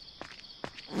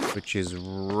 which is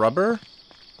rubber?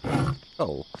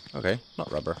 Coal. Okay,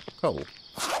 not rubber. Coal.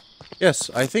 Yes,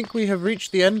 I think we have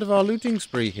reached the end of our looting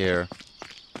spree here.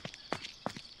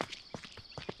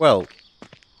 Well,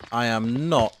 I am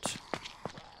not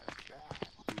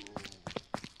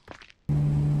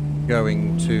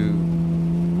going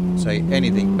to say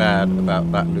anything bad about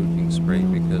that looting spree,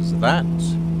 because that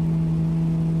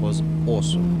was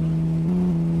awesome.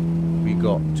 We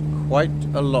got quite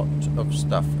a lot of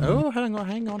stuff. Oh, hang on.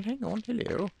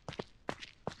 Hello.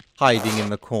 Hiding in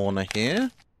the corner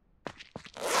here.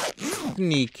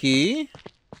 Sneaky.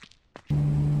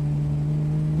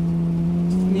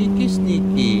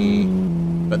 Sneaky.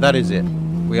 But that is it.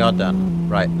 We are done.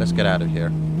 Right, let's get out of here.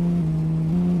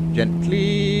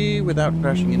 Gently, without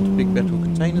crashing into big metal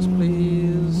containers,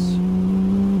 please.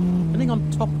 Standing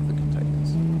on top of the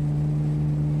containers.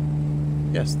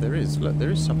 Yes, there is. Look,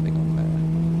 there is something on there.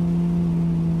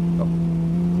 Oh.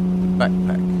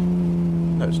 Backpack.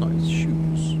 No, it's not his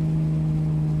shoes.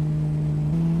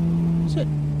 Is it?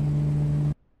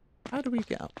 How do we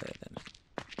get up there, then?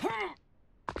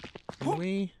 Can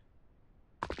we...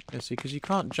 Yeah, see, because you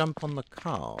can't jump on the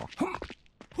car.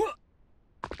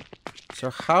 So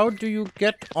how do you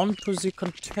get onto the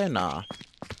container?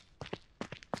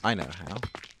 I know how.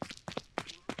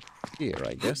 Here,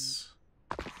 I guess.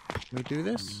 Can we do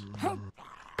this?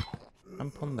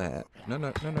 Jump on there. No,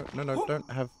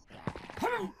 don't have...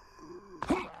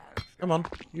 Come on,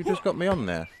 you just got me on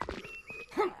there.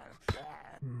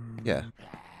 Yeah.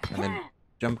 And then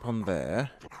jump on there.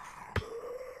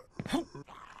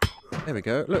 There we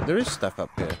go. Look, there is stuff up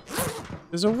here.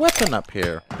 There's a weapon up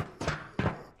here.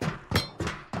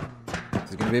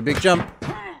 This is going to be a big jump.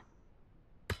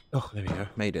 Oh, there we go.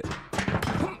 Made it.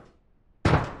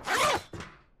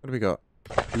 What do we got?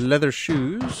 Leather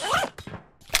shoes.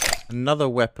 Another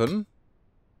weapon.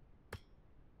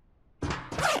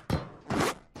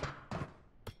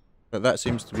 But that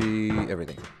seems to be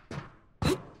everything.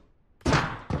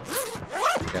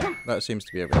 Yeah, that seems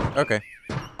to be everything. Okay.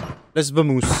 Let's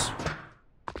vamoose.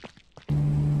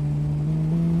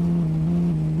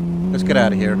 Let's get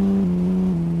out of here.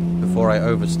 Before I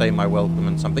overstay my welcome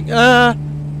and something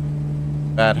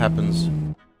bad happens.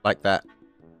 Like that.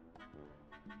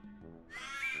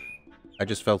 I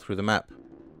just fell through the map.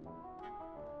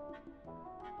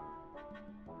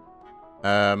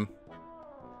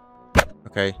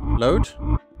 Okay, load.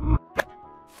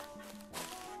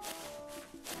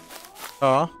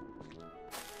 Car.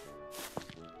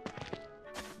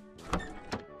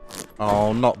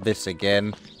 Oh, not this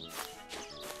again.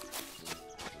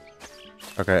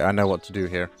 Okay, I know what to do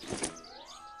here.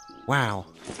 Wow.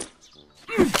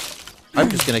 I'm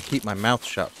just going to keep my mouth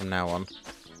shut from now on.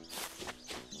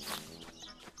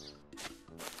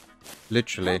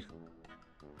 Literally.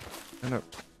 No.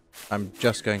 I'm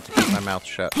just going to keep my mouth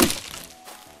shut.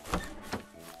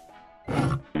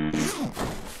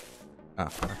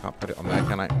 Ah, I can't put it on there,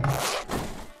 can I?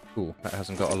 Ooh, that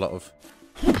hasn't got a lot of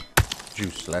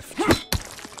juice left.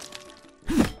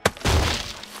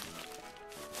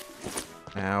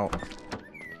 Ow.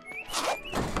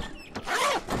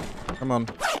 Come on.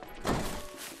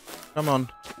 Come on.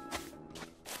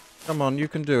 Come on, you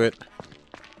can do it.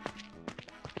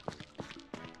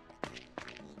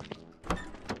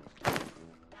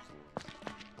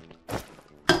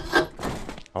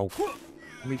 Oh.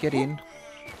 Can we get in?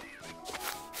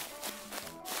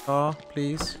 Car,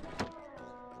 please.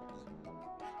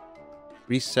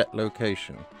 Reset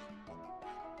location.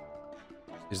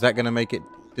 Is that going to make it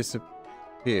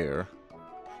disappear?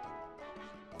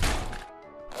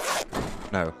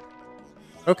 No.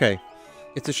 Okay.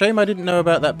 It's a shame I didn't know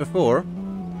about that before.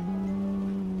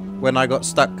 When I got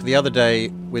stuck the other day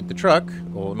with the truck.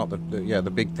 Or not the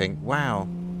big thing. Wow.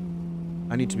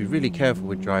 I need to be really careful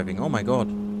with driving. Oh my god.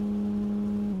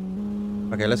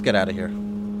 Okay, let's get out of here.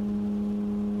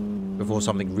 Before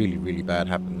something really, really bad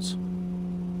happens.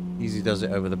 Easy does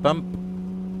it over the bump.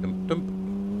 Dump, dump.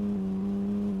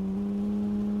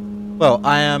 Well,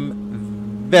 I am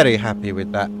very happy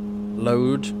with that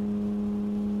load.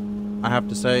 I have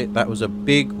to say, that was a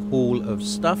big haul of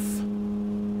stuff.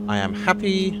 I am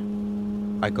happy.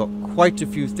 I got quite a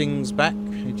few things back.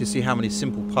 You need to see how many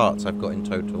simple parts I've got in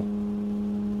total.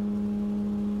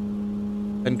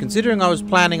 And considering I was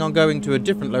planning on going to a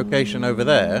different location over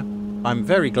there, I'm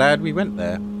very glad we went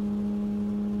there.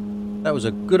 That was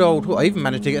a good old haul. I even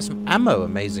managed to get some ammo,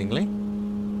 amazingly.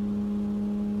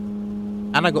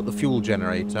 And I got the fuel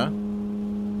generator.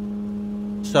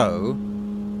 So,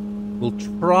 we'll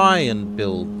try and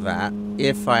build that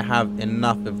if I have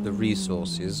enough of the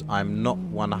resources. I'm not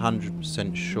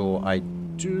 100% sure I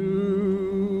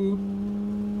do.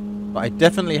 But I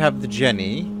definitely have the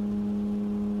Jenny.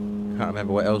 Can't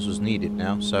remember what else was needed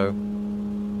now, so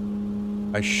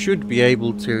I should be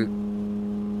able to.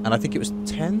 And I think it was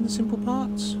 10 simple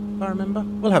parts, if I remember.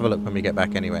 We'll have a look when we get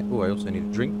back anyway. Oh, I also need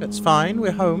a drink. That's fine.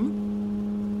 We're home.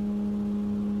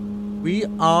 We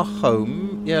are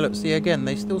home. Yeah, look, see, again,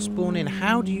 they still spawn in.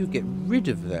 How do you get rid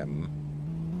of them?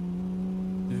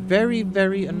 Very,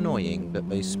 very annoying that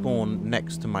they spawn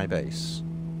next to my base.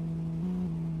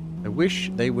 I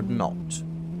wish they would not.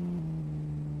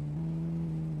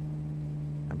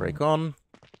 Handbrake on.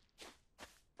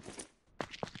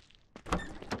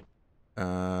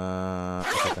 I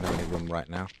don't have any room right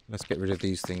now. Let's get rid of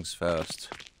these things first.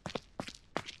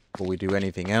 Before we do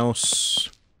anything else.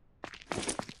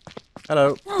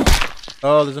 Hello.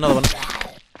 Oh, there's another one.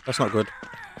 That's not good.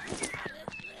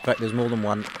 In fact, there's more than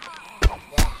one.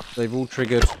 They've all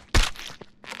triggered.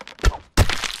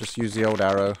 Just use the old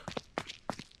arrow.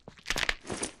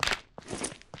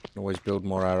 Always build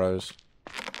more arrows.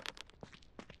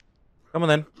 Come on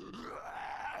then.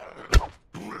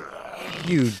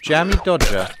 You jammy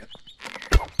dodger.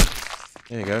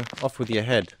 There you go. Off with your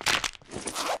head.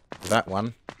 That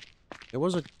one. There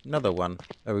was another one.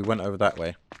 Oh, we went over that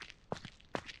way.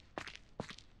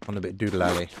 On a bit doodle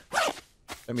alley.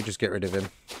 Let me just get rid of him.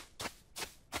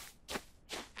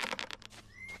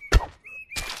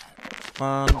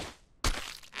 1,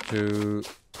 2,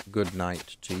 good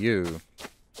night to you.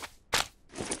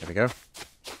 There we go.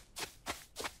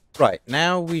 Right,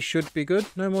 now we should be good.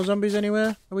 No more zombies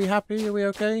anywhere. Are we happy? Are we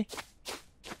okay?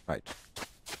 Right.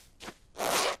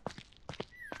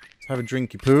 Let's have a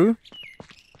drinky poo.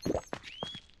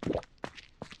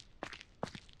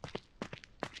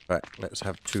 Right, let's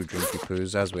have 2 drinky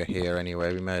poos. As we're here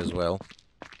anyway, we may as well.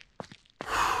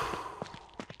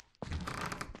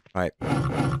 Right.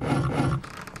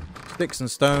 Sticks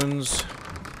and stones.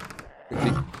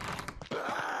 Quickly.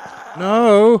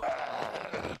 No!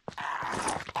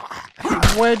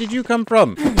 Where did you come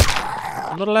from?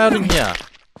 I'm not allowed in here.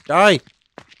 Die!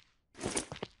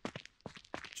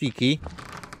 Cheeky.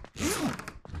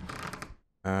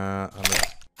 I'm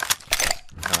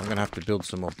gonna have to build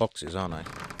some more boxes, aren't I?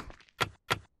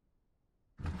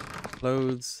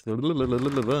 Clothes,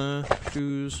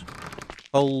 shoes,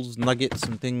 holes, nuggets,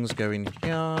 and things go in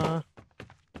here.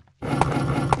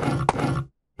 There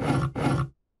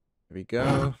we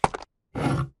go.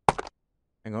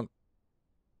 Hang on.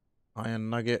 Iron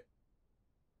nugget.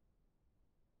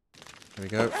 There we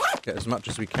go. Get as much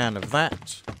as we can of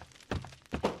that.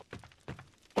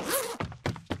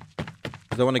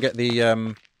 I want to get the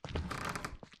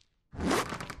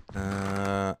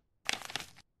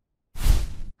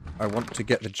I want to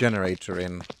get the generator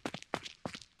in.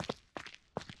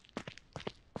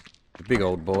 The big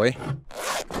old boy.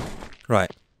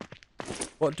 Right.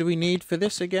 What do we need for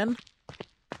this again?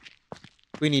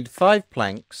 We need 5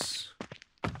 planks.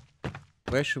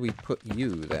 Where should we put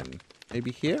you then?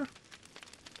 Maybe here?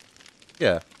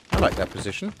 Yeah, I like that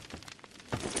position.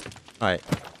 Right.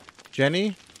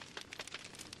 Jenny.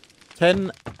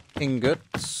 10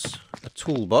 ingots. A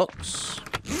toolbox.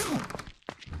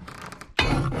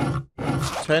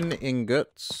 10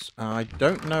 ingots. I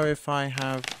don't know if I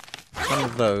have some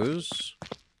of those.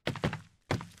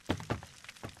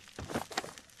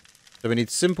 So we need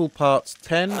simple parts,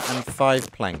 10 and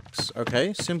 5 planks.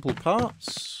 Okay, simple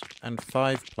parts and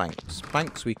 5 planks.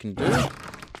 Planks we can do.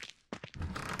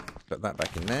 Put that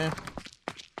back in there.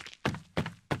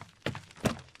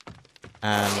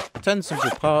 And 10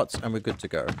 simple parts and we're good to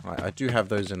go. Right, I do have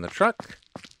those in the truck.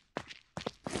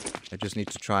 I just need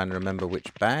to try and remember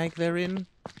which bag they're in.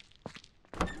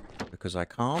 Because I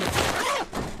can't.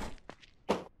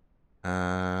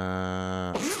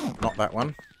 Not that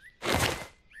one.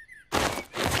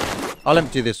 I'll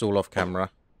empty this all off camera.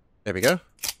 There we go.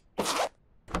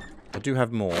 I do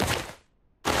have more.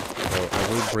 So I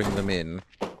will bring them in.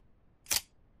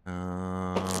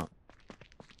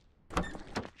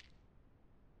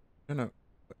 No.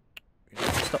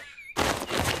 Stop.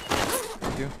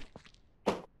 Thank you.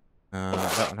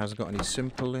 That one hasn't got any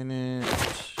simple in it.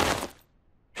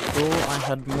 Sure, I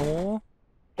had more.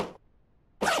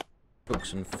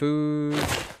 Books and food.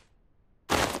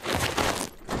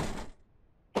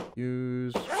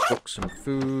 Use books and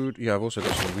food. Yeah, I've also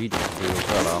got some reading to do as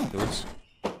well afterwards.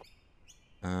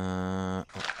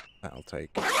 That'll take.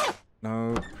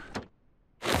 Nope.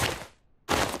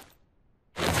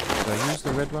 Did I use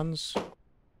the red ones?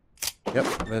 Yep,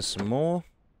 there's some more.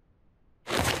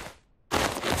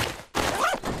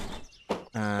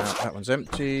 That one's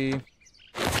empty.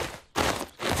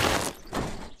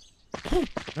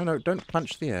 No, don't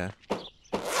punch the air.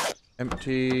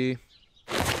 Empty.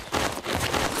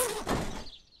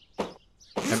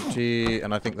 Empty,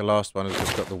 and I think the last one has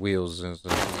just got the wheels in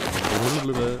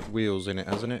it,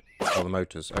 hasn't it? Oh, the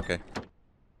motors. Okay.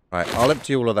 Right, I'll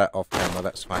empty all of that off camera,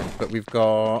 that's fine. But we've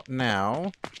got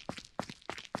now...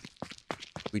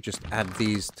 We just add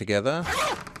these together.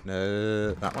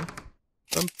 No, that one.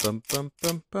 Bum, bum, bum,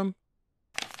 bum, bum.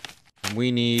 And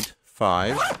we need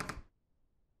 5.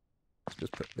 Let's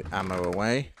just put the ammo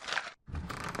away.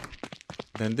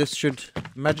 Then this should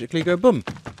magically go boom.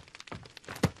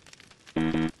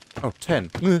 Oh,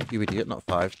 10. You idiot, not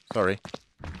 5. Sorry.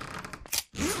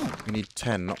 We need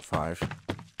 10, not 5.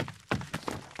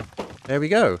 There we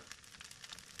go.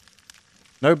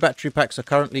 No battery packs are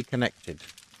currently connected.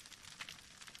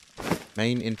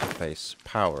 Main interface.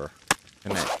 Power.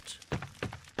 Connect.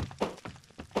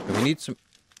 So we need some...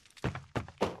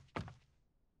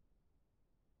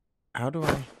 How do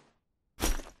I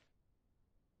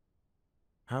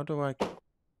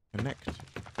connect?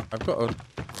 I've got a...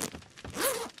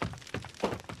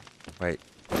 Wait.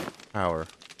 Power.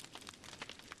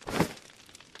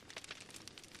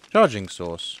 Charging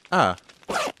source. Ah.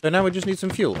 So now we just need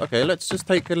some fuel. Okay, let's just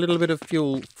take a little bit of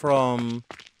fuel from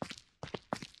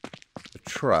the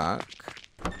truck.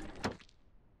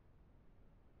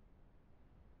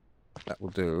 That will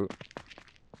do.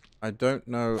 I don't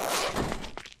know...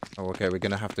 Oh, okay, we're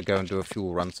going to have to go and do a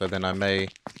fuel run, so then I may...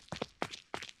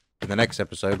 In the next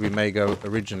episode, we may go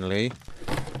originally...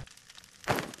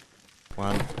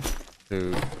 1,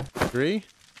 2, 3.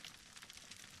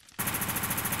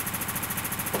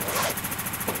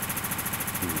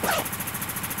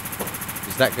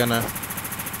 Is that gonna...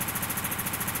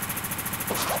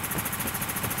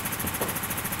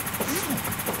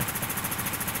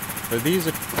 So these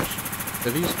are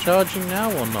these charging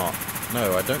now or not?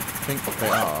 No, I don't think they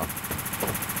are.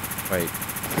 Wait.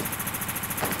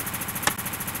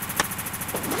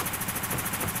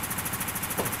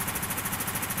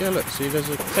 Yeah, look, see, there's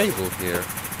a cable here.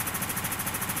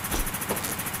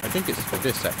 I think it's for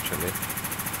this, actually.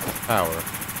 Power.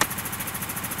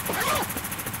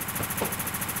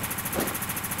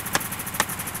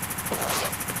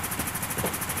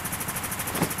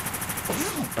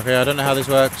 Okay, I don't know how this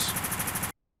works.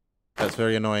 That's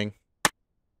very annoying.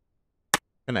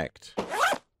 Connect.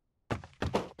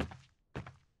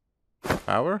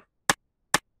 Power?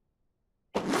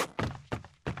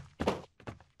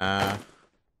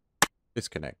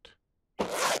 Disconnect.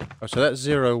 Oh, so that's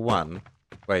 0, 1.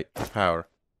 Wait, power.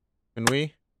 Can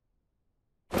we?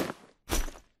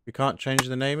 We can't change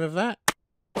the name of that?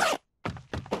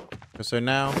 So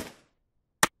now...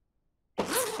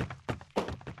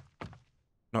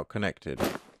 Not connected.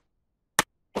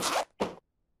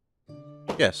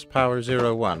 Yes, power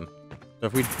 01. So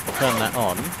if we turn that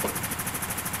on,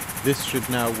 this should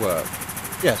now work.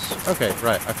 Yes, okay,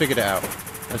 right, I figured it out.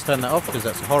 Let's turn that off because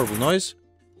that's a horrible noise.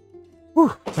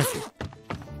 Whew, thank you.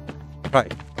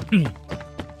 Right.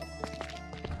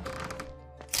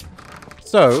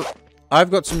 So, I've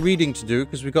got some reading to do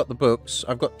because we've got the books.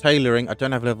 I've got tailoring. I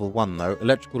don't have level 1 though.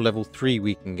 Electrical level 3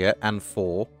 we can get, and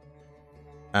 4.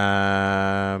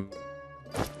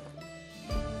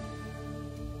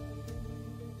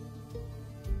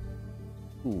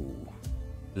 Ooh.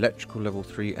 Electrical level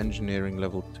 3, engineering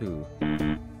level 2.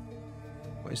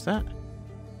 What is that?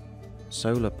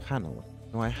 Solar panel.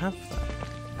 Do I have that?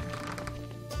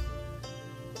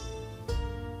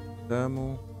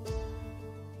 Thermal,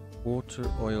 water,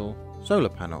 oil, solar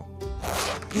panel.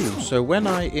 Ooh, so when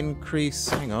I increase...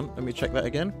 Hang on, let me check that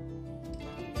again.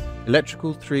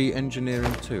 Electrical 3,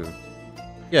 engineering 2.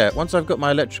 Yeah, once I've got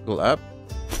my electrical up,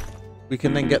 we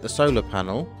can then get the solar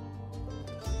panel.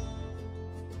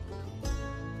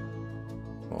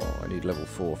 Oh, I need level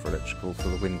 4 for electrical for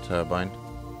the wind turbine.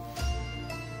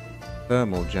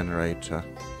 Thermal generator.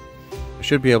 I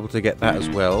should be able to get that as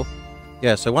well.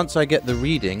 Yeah, so once I get the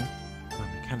reading... Oh,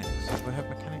 mechanics. Do I have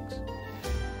mechanics?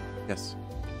 Yes.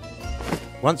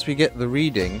 Once we get the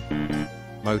reading...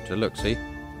 Motor, look, see?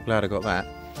 Glad I got that.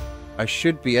 I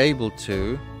should be able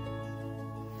to...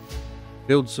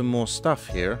 build some more stuff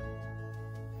here.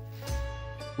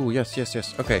 Oh, yes, yes,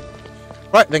 yes. Okay.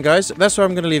 Right then, guys. That's where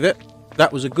I'm going to leave it.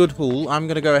 That was a good haul. I'm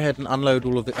going to go ahead and unload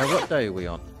all of it. What day are we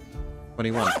on?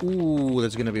 21. Ooh,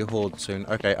 there's going to be a horde soon.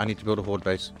 Okay, I need to build a horde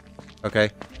base. Okay,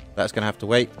 that's going to have to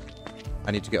wait.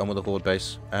 I need to get on with the horde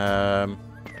base.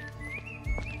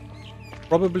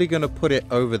 Probably going to put it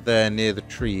over there near the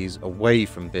trees, away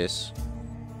from this.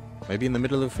 Maybe in the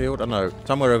middle of the field? I don't know.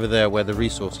 Somewhere over there where the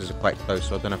resources are quite close,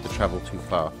 so I don't have to travel too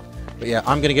far. But yeah,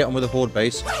 I'm going to get on with the horde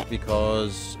base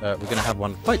because we're going to have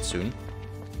one quite soon.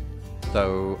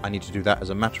 So I need to do that as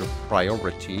a matter of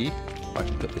priority. I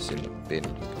can put this in the bin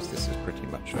because this is pretty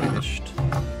much finished.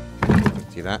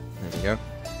 See that? There we go.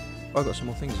 Oh, I've got some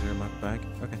more things here in my bag.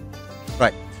 Okay.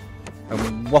 Right.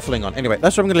 I'm waffling on. Anyway,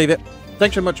 that's where I'm going to leave it.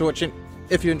 Thanks very much for watching.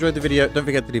 If you enjoyed the video, don't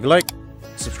forget to leave a like.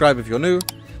 Subscribe if you're new.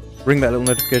 Ring that little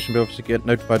notification bell to get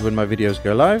notified when my videos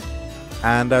go live.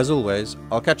 And as always,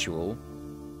 I'll catch you all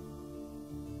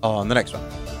on the next one.